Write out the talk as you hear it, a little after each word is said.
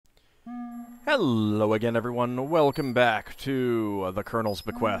Hello again, everyone. Welcome back to the Colonel's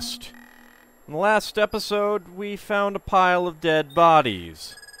Bequest. In the last episode, we found a pile of dead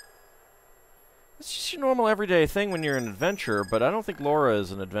bodies. It's just your normal everyday thing when you're an adventurer, but I don't think Laura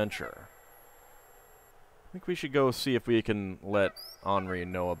is an adventurer. I think we should go see if we can let Henri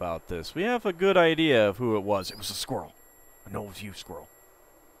know about this. We have a good idea of who it was. It was a squirrel. I know it was you, squirrel.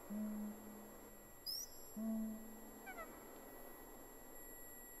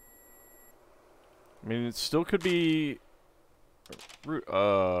 I mean, it still could be...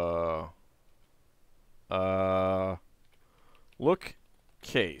 Look,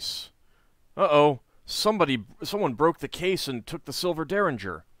 case. Uh-oh. Someone broke the case and took the silver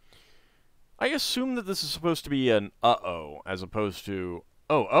derringer. I assume that this is supposed to be an uh-oh, as opposed to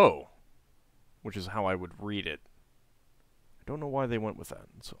oh-oh, which is how I would read it. I don't know why they went with that.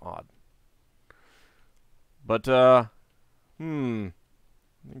 It's odd. But, I think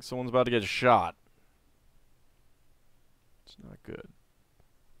someone's about to get shot. It's not good.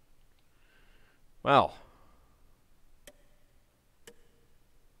 Well.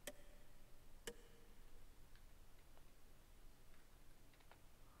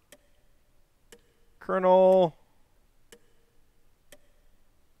 Colonel.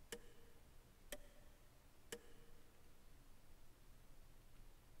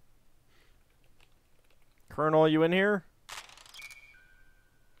 Colonel, you in here?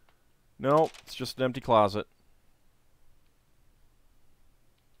 No, it's just an empty closet.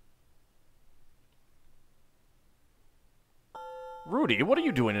 Rudy, what are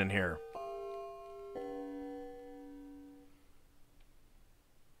you doing in here?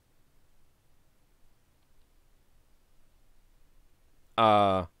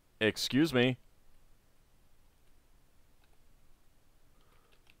 Excuse me.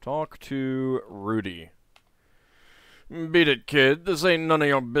 Talk to Rudy. Beat it, kid. This ain't none of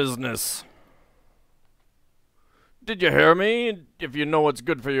your business. Did you hear me? If you know what's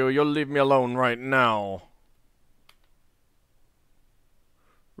good for you, you'll leave me alone right now.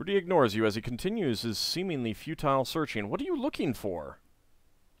 Rudy ignores you as he continues his seemingly futile searching. What are you looking for?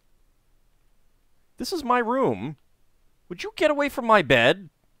 This is my room. Would you get away from my bed?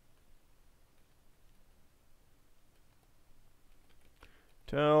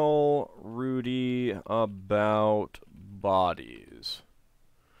 Tell Rudy about bodies.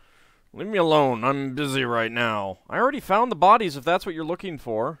 Leave me alone. I'm busy right now. I already found the bodies if that's what you're looking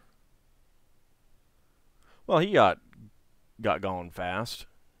for. Well, he got gone fast.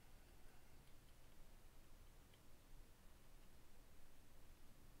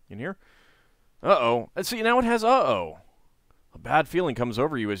 In here? Uh-oh. See, now it has uh-oh. A bad feeling comes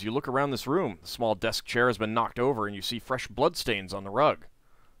over you as you look around this room. The small desk chair has been knocked over and you see fresh bloodstains on the rug.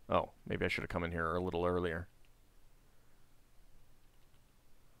 Oh, maybe I should have come in here a little earlier.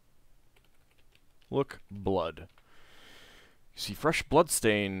 Look, blood. You see fresh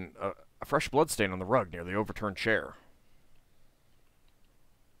bloodstain, a fresh bloodstain on the rug near the overturned chair.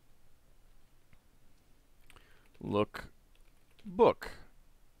 Look, book.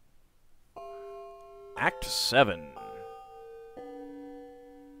 Act 7.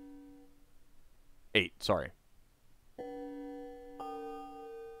 8, sorry.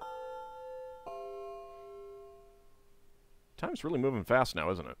 Time's really moving fast now,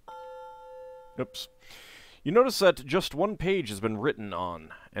 isn't it? Oops. You notice that just one page has been written on,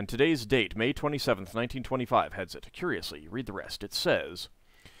 and today's date, May 27th, 1925, heads it. Curiously, you read the rest. It says,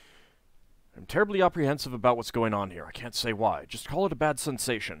 I'm terribly apprehensive about what's going on here. I can't say why. Just call it a bad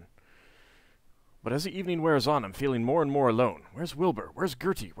sensation. But as the evening wears on, I'm feeling more and more alone. Where's Wilbur? Where's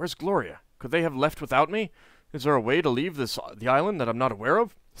Gertie? Where's Gloria? Could they have left without me? Is there a way to leave the island that I'm not aware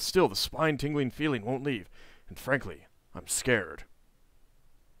of? Still, the spine-tingling feeling won't leave. And frankly, I'm scared.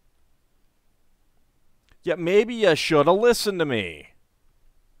 Yeah, maybe you should have listened to me.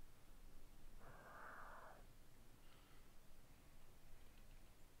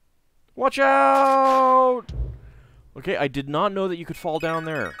 Watch out! Okay, I did not know that you could fall down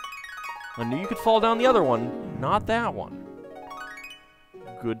there. I knew you could fall down the other one, not that one.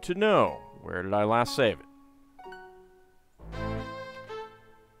 Good to know. Where did I last save it?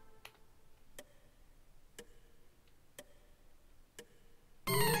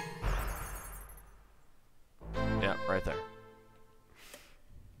 Yeah, right there.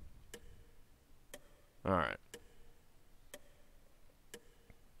 Alright.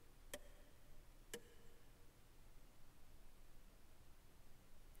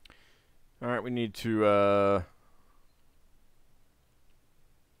 Alright, we need to,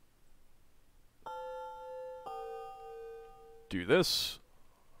 do this.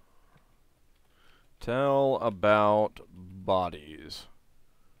 Tell about bodies.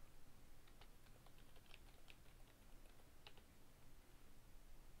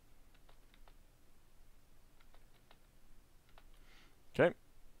 Okay.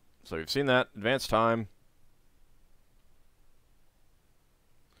 So we've seen that. Advanced time.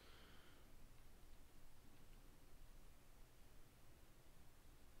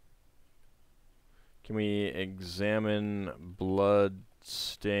 Can we examine blood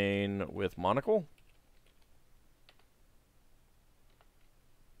stain with monocle?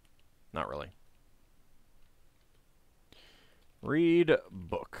 Not really. Read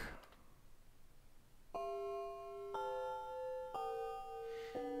book.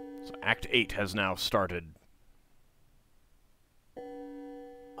 So Act 8 has now started.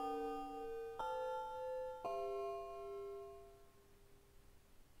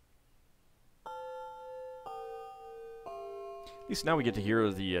 At least now we get to hear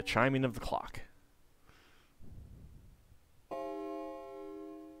the chiming of the clock.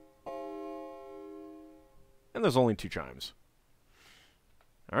 And there's only 2 chimes.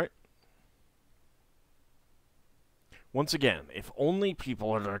 Alright. Once again, if only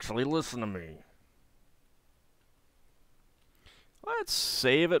people would actually listen to me. Let's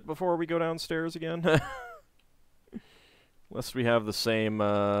save it before we go downstairs again. Lest we have the same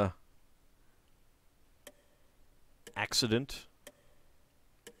accident.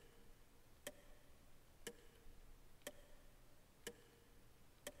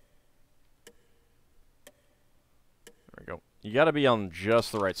 There we go. You gotta be on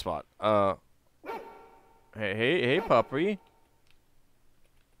just the right spot. Hey, puppy.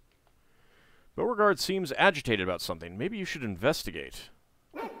 Beauregard seems agitated about something. Maybe you should investigate.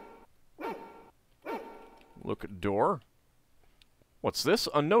 Look at door. What's this?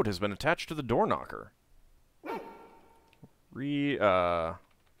 A note has been attached to the door knocker.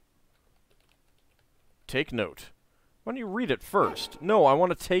 Take note. Why don't you read it first? No, I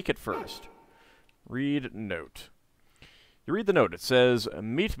want to take it first. Read note. You read the note. It says,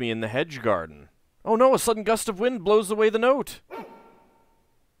 meet me in the hedge garden. Oh no, a sudden gust of wind blows away the note.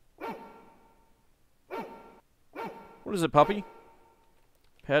 What is it, puppy?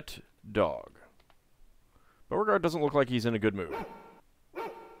 Pet dog. Beauregard doesn't look like he's in a good mood.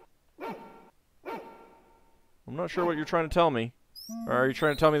 I'm not sure what you're trying to tell me. Are you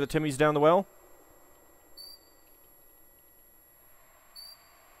trying to tell me that Timmy's down the well?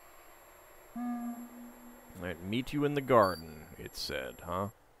 I'd meet you in the garden, it said, huh?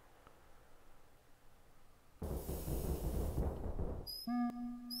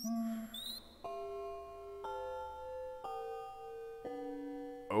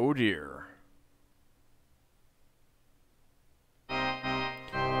 Oh dear.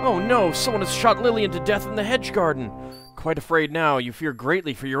 Oh no, someone has shot Lillian to death in the hedge garden. Quite afraid now, you fear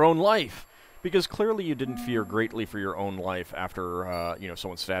greatly for your own life. Because clearly you didn't fear greatly for your own life after, you know,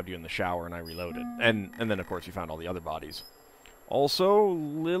 someone stabbed you in the shower and I reloaded. And then, of course, you found all the other bodies. Also,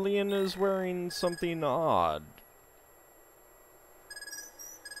 Lillian is wearing something odd.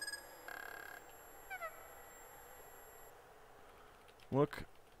 Look,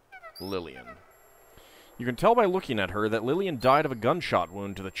 Lillian. You can tell by looking at her that Lillian died of a gunshot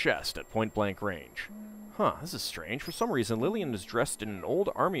wound to the chest at point-blank range. Huh, this is strange. For some reason, Lillian is dressed in an old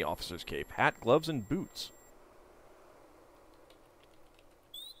army officer's cape, hat, gloves, and boots.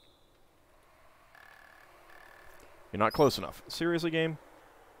 You're not close enough. Seriously, game?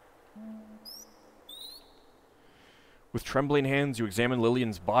 With trembling hands, you examine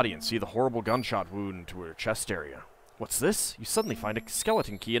Lillian's body and see the horrible gunshot wound to her chest area. What's this? You suddenly find a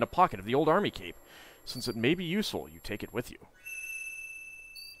skeleton key in a pocket of the old army cape. Since it may be useful, you take it with you.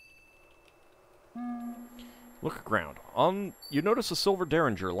 Look ground. You notice a silver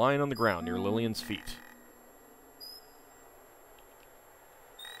derringer lying on the ground near Lillian's feet.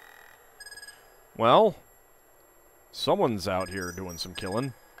 Well, someone's out here doing some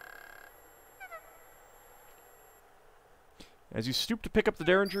killing. As you stoop to pick up the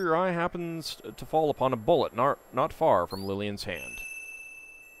derringer, your eye happens to fall upon a bullet not far from Lillian's hand.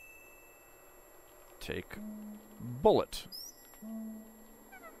 Take bullet.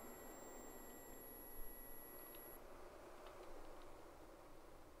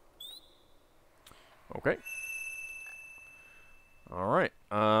 Okay. Alright,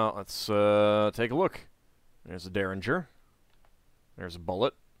 let's take a look. There's a derringer. There's a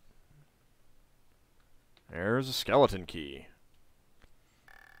bullet. There's a skeleton key.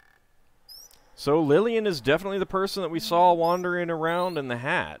 So Lillian is definitely the person that we saw wandering around in the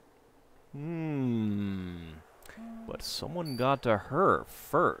hat. But someone got to her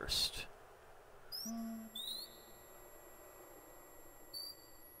first.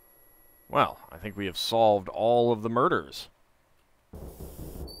 Well, I think we have solved all of the murders.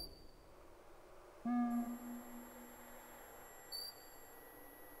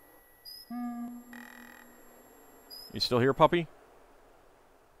 You still here, puppy?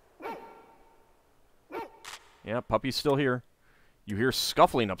 Yeah, puppy's still here. You hear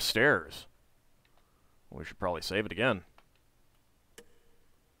scuffling upstairs. We should probably save it again.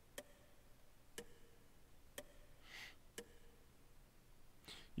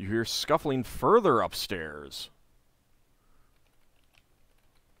 You hear scuffling further upstairs.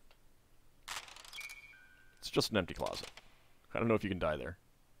 It's just an empty closet. I don't know if you can die there.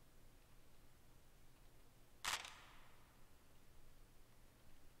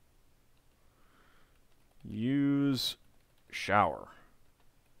 Use shower.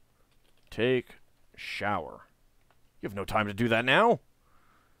 Take shower. You have no time to do that now.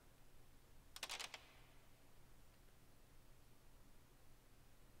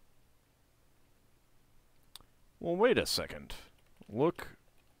 Well, wait a second. Look.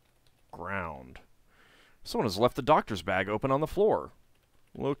 Ground. Someone has left the doctor's bag open on the floor.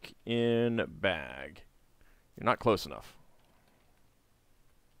 Look in bag. You're not close enough.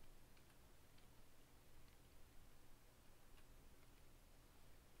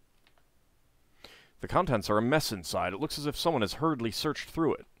 The contents are a mess inside. It looks as if someone has hurriedly searched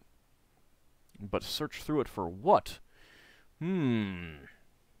through it. But searched through it for what?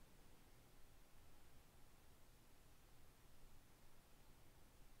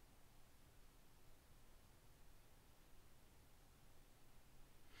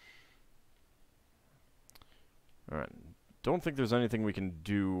 Alright. Don't think there's anything we can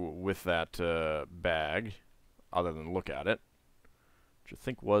do with that bag other than look at it. Which I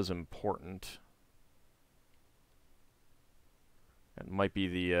think was important. It might be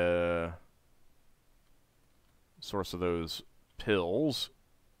the source of those pills.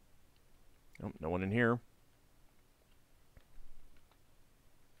 Oh, no one in here.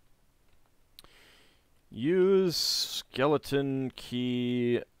 Use skeleton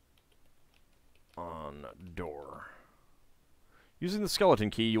key on door. Using the skeleton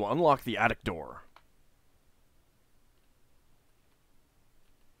key, you unlock the attic door.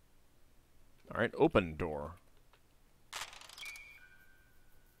 Alright, open door.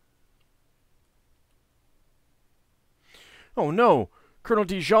 Oh no! Colonel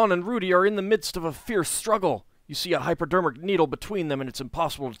Dijon and Rudy are in the midst of a fierce struggle. You see a hypodermic needle between them, and it's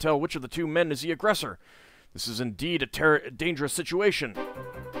impossible to tell which of the two men is the aggressor. This is indeed a dangerous situation.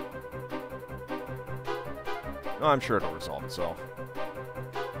 Oh, I'm sure it'll resolve itself.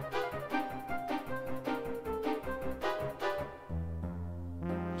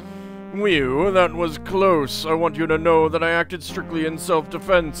 Whew, that was close. I want you to know that I acted strictly in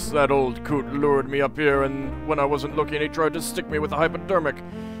self-defense. That old coot lured me up here, and when I wasn't looking, he tried to stick me with a hypodermic.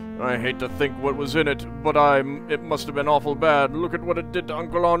 I hate to think what was in it, but it must have been awful bad. Look at what it did to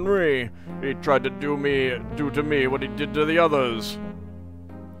Uncle Henri. He tried to do to me what he did to the others.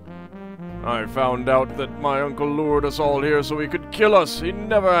 I found out that my uncle lured us all here so he could kill us. He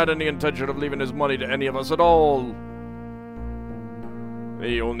never had any intention of leaving his money to any of us at all.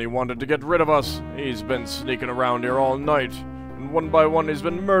 He only wanted to get rid of us. He's been sneaking around here all night, and one by one he's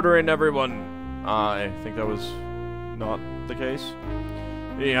been murdering everyone. I think that was not the case.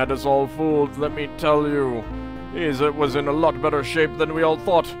 He had us all fooled, let me tell you. He was in a lot better shape than we all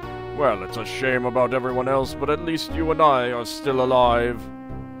thought. Well, it's a shame about everyone else, but at least you and I are still alive.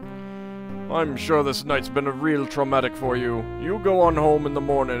 I'm sure this night's been a real traumatic for you. You go on home in the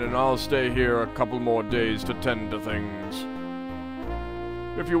morning, and I'll stay here a couple more days to tend to things.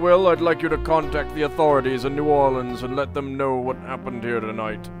 If you will, I'd like you to contact the authorities in New Orleans and let them know what happened here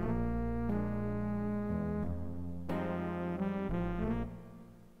tonight.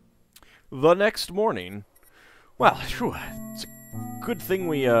 The next morning... Well, whew, it's a good thing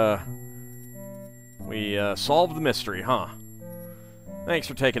we solved the mystery, huh? Thanks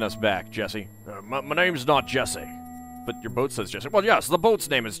for taking us back, Jesse. My name's not Jesse. But your boat says Jesse. Well, yes, the boat's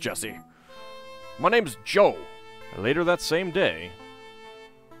name is Jesse. My name's Joe. Later that same day...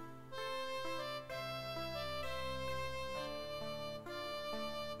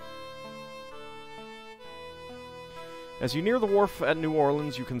 As you near the wharf at New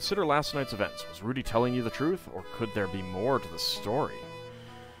Orleans, you consider last night's events. Was Rudy telling you the truth, or could there be more to the story?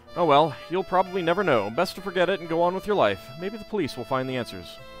 Oh well, you'll probably never know. Best to forget it and go on with your life. Maybe the police will find the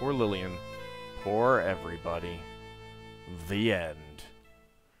answers. Poor Lillian. Poor everybody. The end.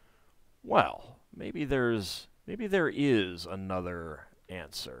 Well, maybe there is another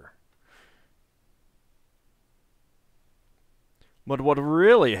answer. But what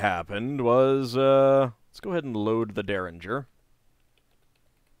really happened was, let's go ahead and load the Derringer.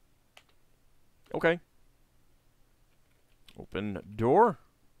 Okay. Open door.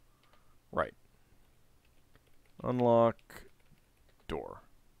 Right. Unlock door.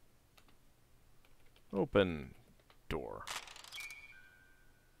 Open door.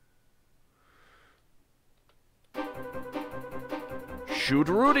 Shoot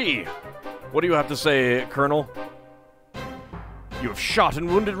Rudy! What do you have to say, Colonel? You have shot and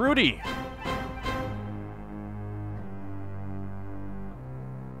wounded Rudy!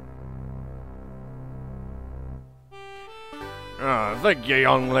 Thank you,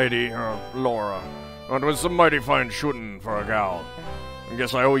 young lady, Laura. It was some mighty fine shooting for a gal. I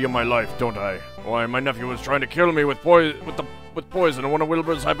guess I owe you my life, don't I? Why, my nephew was trying to kill me with poison and one of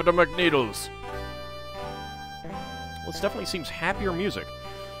Wilbur's hypodermic needles. Well, this definitely seems happier music.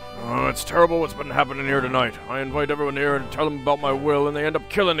 Oh, it's terrible what's been happening here tonight. I invite everyone here and tell them about my will, and they end up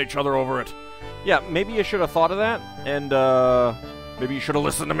killing each other over it. Yeah, maybe you should have thought of that, and, maybe you should have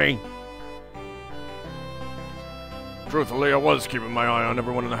listened to me. Truthfully, I was keeping my eye on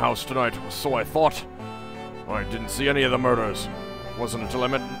everyone in the house tonight, so I thought. I didn't see any of the murders. It wasn't until I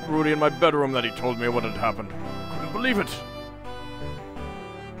met Rudy in my bedroom that he told me what had happened. Couldn't believe it.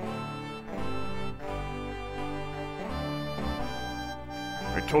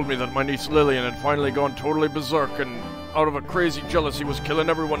 He told me that my niece Lillian had finally gone totally berserk and out of a crazy jealousy was killing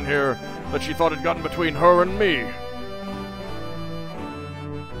everyone here that she thought had gotten between her and me.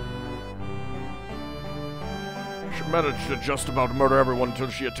 She managed to just about murder everyone until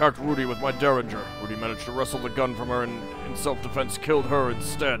she attacked Rudy with my derringer. Rudy managed to wrestle the gun from her and, in self-defense, killed her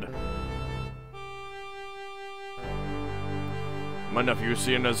instead. My nephew,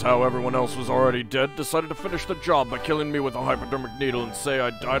 seeing as how everyone else was already dead, decided to finish the job by killing me with a hypodermic needle and say I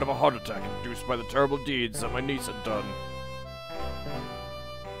died of a heart attack induced by the terrible deeds that my niece had done.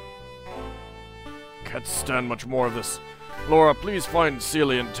 Can't stand much more of this. Laura, please find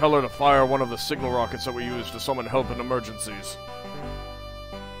Celie and tell her to fire one of the signal rockets that we use to summon help in emergencies.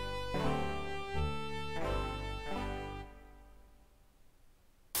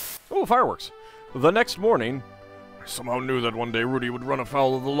 Oh, fireworks. The next morning, I somehow knew that one day Rudy would run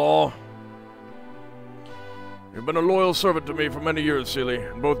afoul of the law. You've been a loyal servant to me for many years, Celie,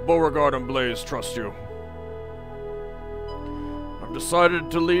 and both Beauregard and Blaze trust you. I've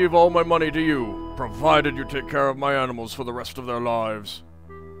decided to leave all my money to you, provided you take care of my animals for the rest of their lives.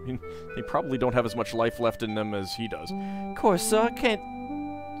 I mean, they probably don't have as much life left in them as he does. Of course, sir. I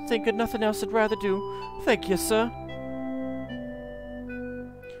can't think of nothing else I'd rather do. Thank you, sir.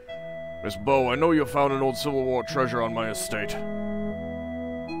 Miss Bow, I know you found an old Civil War treasure on my estate.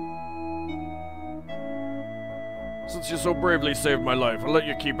 Since you so bravely saved my life, I'll let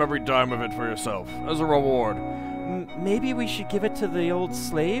you keep every dime of it for yourself, as a reward. Maybe we should give it to the old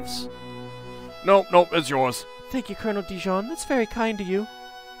slaves? No, it's yours. Thank you, Colonel Dijon. That's very kind of you.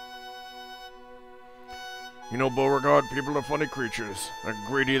 You know, Beauregard, people are funny creatures. They're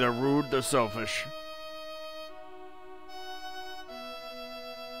greedy, they're rude, they're selfish.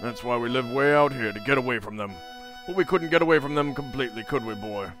 That's why we live way out here, to get away from them. But we couldn't get away from them completely, could we,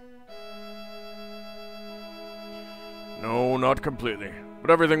 boy? No, not completely. But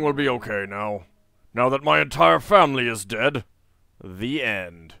everything will be okay now. Now that my entire family is dead. The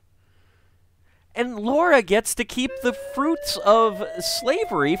end. And Laura gets to keep the fruits of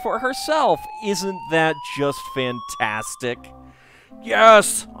slavery for herself. Isn't that just fantastic?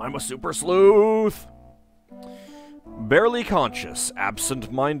 Yes, I'm a super sleuth. Barely conscious,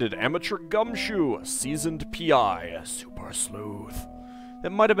 absent-minded, amateur gumshoe, seasoned PI, super sleuth.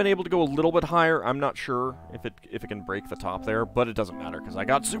 It might have been able to go a little bit higher. I'm not sure if it can break the top there, but it doesn't matter because I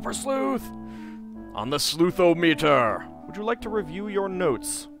got super sleuth on the sleuthometer. Would you like to review your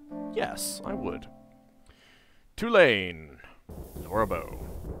notes? Yes, I would. Tulane. Laura Bow.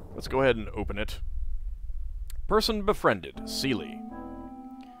 Let's go ahead and open it. Person befriended, Celie.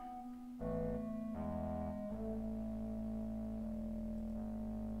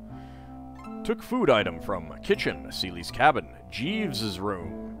 Took food item from kitchen, Celie's cabin, Jeeves's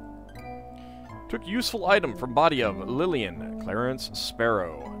room. Took useful item from body of Lillian, Clarence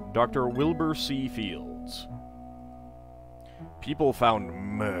Sparrow, Dr. Wilbur C. Fields. People found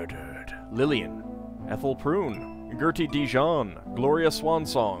murdered. Lillian, Ethel Prune, Gertie Dijon, Gloria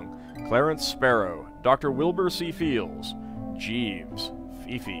Swansong, Clarence Sparrow, Dr. Wilbur C. Fields, Jeeves,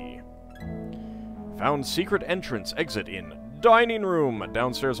 Fifi. Found secret entrance exit in dining room,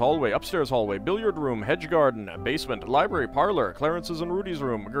 downstairs hallway, upstairs hallway, billiard room, hedge garden, basement, library, parlor, Clarence's and Rudy's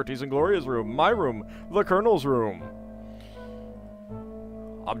room, Gertie's and Gloria's room, my room, the Colonel's room.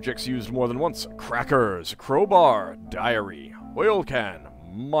 Objects used more than once. Crackers, crowbar, diary, oil can,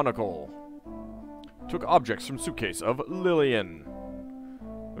 monocle. Took objects from suitcase of Lillian.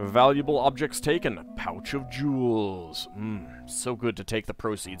 Valuable objects taken. Pouch of jewels. So good to take the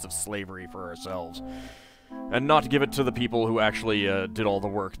proceeds of slavery for ourselves. And not give it to the people who actually did all the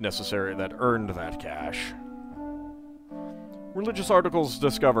work necessary that earned that cash. Religious articles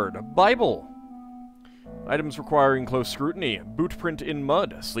discovered. Bible. Items requiring close scrutiny: boot print in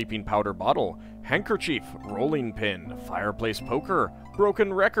mud, sleeping powder bottle, handkerchief, rolling pin, fireplace poker,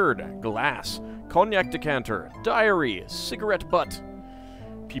 broken record, glass, cognac decanter, diary, cigarette butt.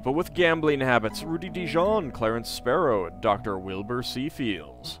 People with gambling habits: Rudy Dijon, Clarence Sparrow, Dr. Wilbur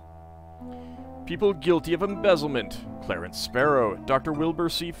Seafields. People guilty of embezzlement: Clarence Sparrow, Dr. Wilbur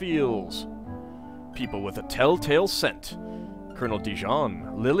Seafields. People with a telltale scent: Colonel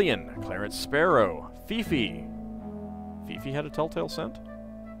Dijon, Lillian, Clarence Sparrow, Fifi. Fifi had a telltale scent?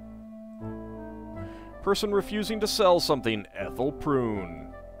 Person refusing to sell something: Ethel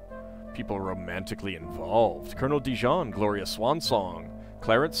Prune. People romantically involved: Colonel Dijon, Gloria Swansong,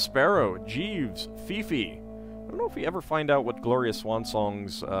 Clarence Sparrow, Jeeves, Fifi. I don't know if we ever find out what Gloria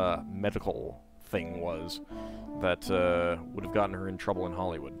Swansong's medical thing was that would have gotten her in trouble in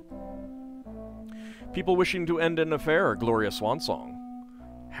Hollywood. People wishing to end an affair: Gloria Swansong.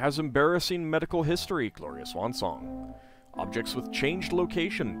 Has embarrassing medical history: Gloria Swansong. Objects with changed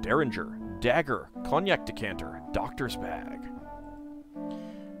location: Derringer, dagger, cognac decanter, doctor's bag.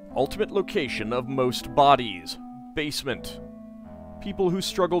 Ultimate location of most bodies: basement. People who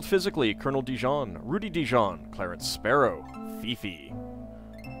struggled physically: Colonel Dijon, Rudy Dijon, Clarence Sparrow, Fifi.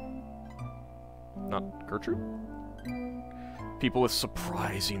 Not Gertrude? People with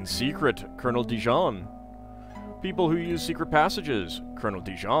surprising secret: Colonel Dijon. People who use secret passages: Colonel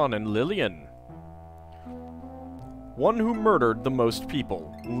Dijon and Lillian. One who murdered the most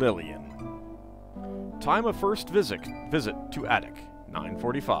people: Lillian. Time of first visit to attic: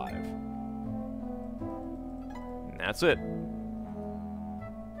 9:45. And that's it.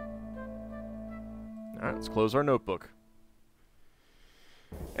 Alright, let's close our notebook.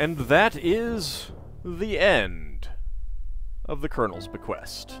 And that is the end of the Colonel's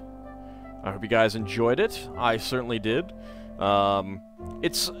Bequest. I hope you guys enjoyed it. I certainly did.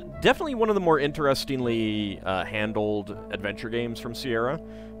 It's definitely one of the more interestingly handled adventure games from Sierra.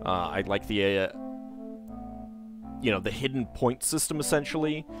 I like the, the hidden point system,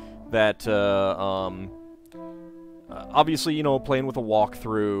 essentially, that, obviously, playing with a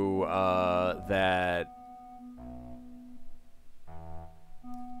walkthrough, that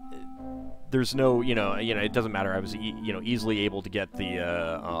there's no, it doesn't matter. I was, easily able to get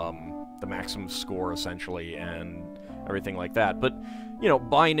the maximum score, essentially, and everything like that. But,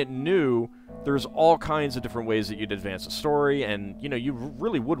 buying it new, there's all kinds of different ways that you'd advance the story, and, you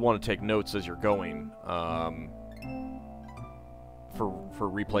really would want to take notes as you're going, for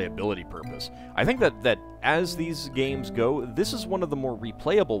replayability purpose. I think that as these games go, this is one of the more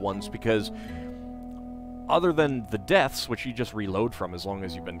replayable ones, because other than the deaths, which you just reload from as long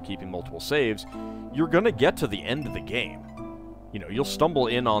as you've been keeping multiple saves, you're gonna get to the end of the game. You'll stumble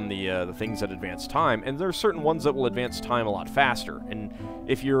in on the things that advance time, and there are certain ones that will advance time a lot faster. And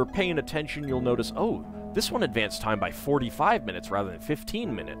if you're paying attention, you'll notice, oh, this one advanced time by 45 minutes rather than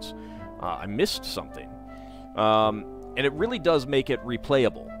 15 minutes. I missed something. And it really does make it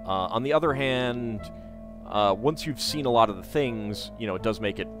replayable. On the other hand, once you've seen a lot of the things, it does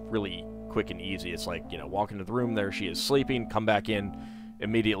make it really quick and easy. It's like, walk into the room, there she is sleeping, come back in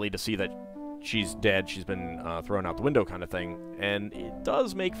immediately to see that she's dead, she's been thrown out the window kind of thing. And it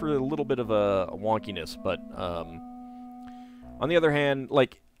does make for a little bit of a wonkiness, but on the other hand,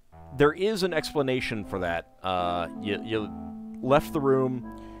 like, there is an explanation for that. You left the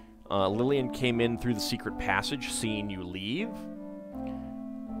room, Lillian came in through the secret passage, seeing you leave,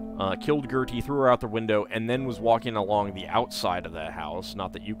 killed Gertie, threw her out the window, and then was walking along the outside of the house.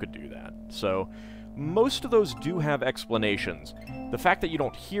 Not that you could do that. So, most of those do have explanations. The fact that you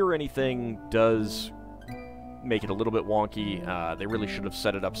don't hear anything does make it a little bit wonky. They really should have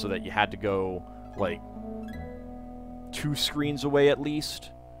set it up so that you had to go, like, 2 screens away at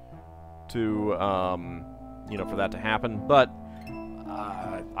least to, for that to happen. But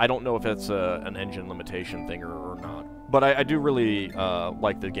I don't know if it's an engine limitation thing or not. But I do really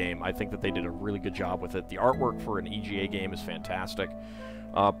like the game. I think that they did a really good job with it. The artwork for an EGA game is fantastic.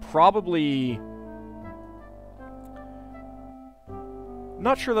 Probably...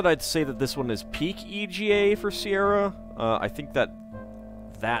 not sure that I'd say that this one is peak EGA for Sierra. I think that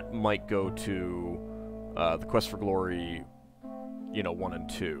might go to the Quest for Glory, 1 and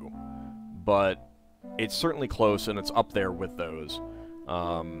 2. But it's certainly close, and it's up there with those.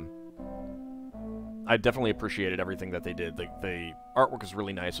 I definitely appreciated everything that they did. The artwork is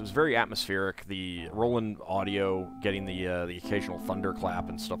really nice. It was very atmospheric. The Roland audio, getting the occasional thunderclap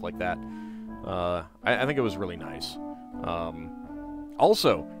and stuff like that. I think it was really nice.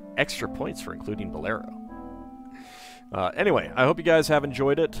 Also, extra points for including Bolero. Anyway, I hope you guys have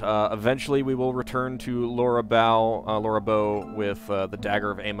enjoyed it. Eventually, we will return to Laura Bow with the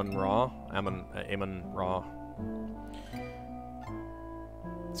Dagger of Amon-Ra. Amon-Ra.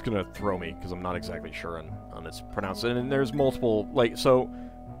 It's gonna throw me because I'm not exactly sure on its pronunciation. And there's multiple, like, so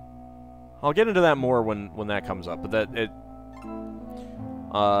I'll get into that more when that comes up. But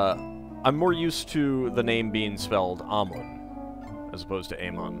I'm more used to the name being spelled Amun as opposed to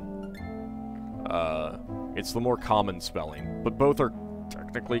Amon. It's the more common spelling, but both are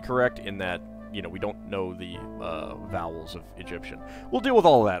technically correct in that, you know, we don't know the vowels of Egyptian. We'll deal with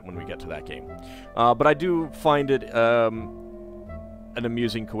all of that when we get to that game. But I do find it an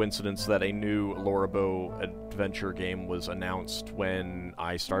amusing coincidence that a new Laura Bow adventure game was announced when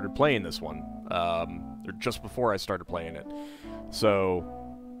I started playing this one, or just before I started playing it. So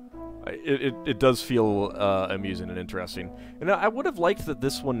it does feel amusing and interesting. And I would have liked that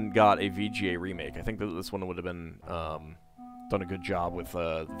this one got a VGA remake. I think that this one would have been done a good job with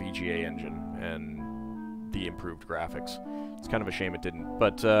the VGA engine and the improved graphics. It's kind of a shame it didn't.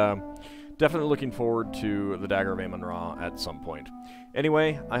 But definitely looking forward to the Dagger of Amon-Ra at some point.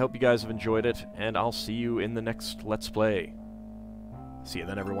 Anyway, I hope you guys have enjoyed it, and I'll see you in the next Let's Play. See you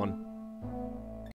then, everyone.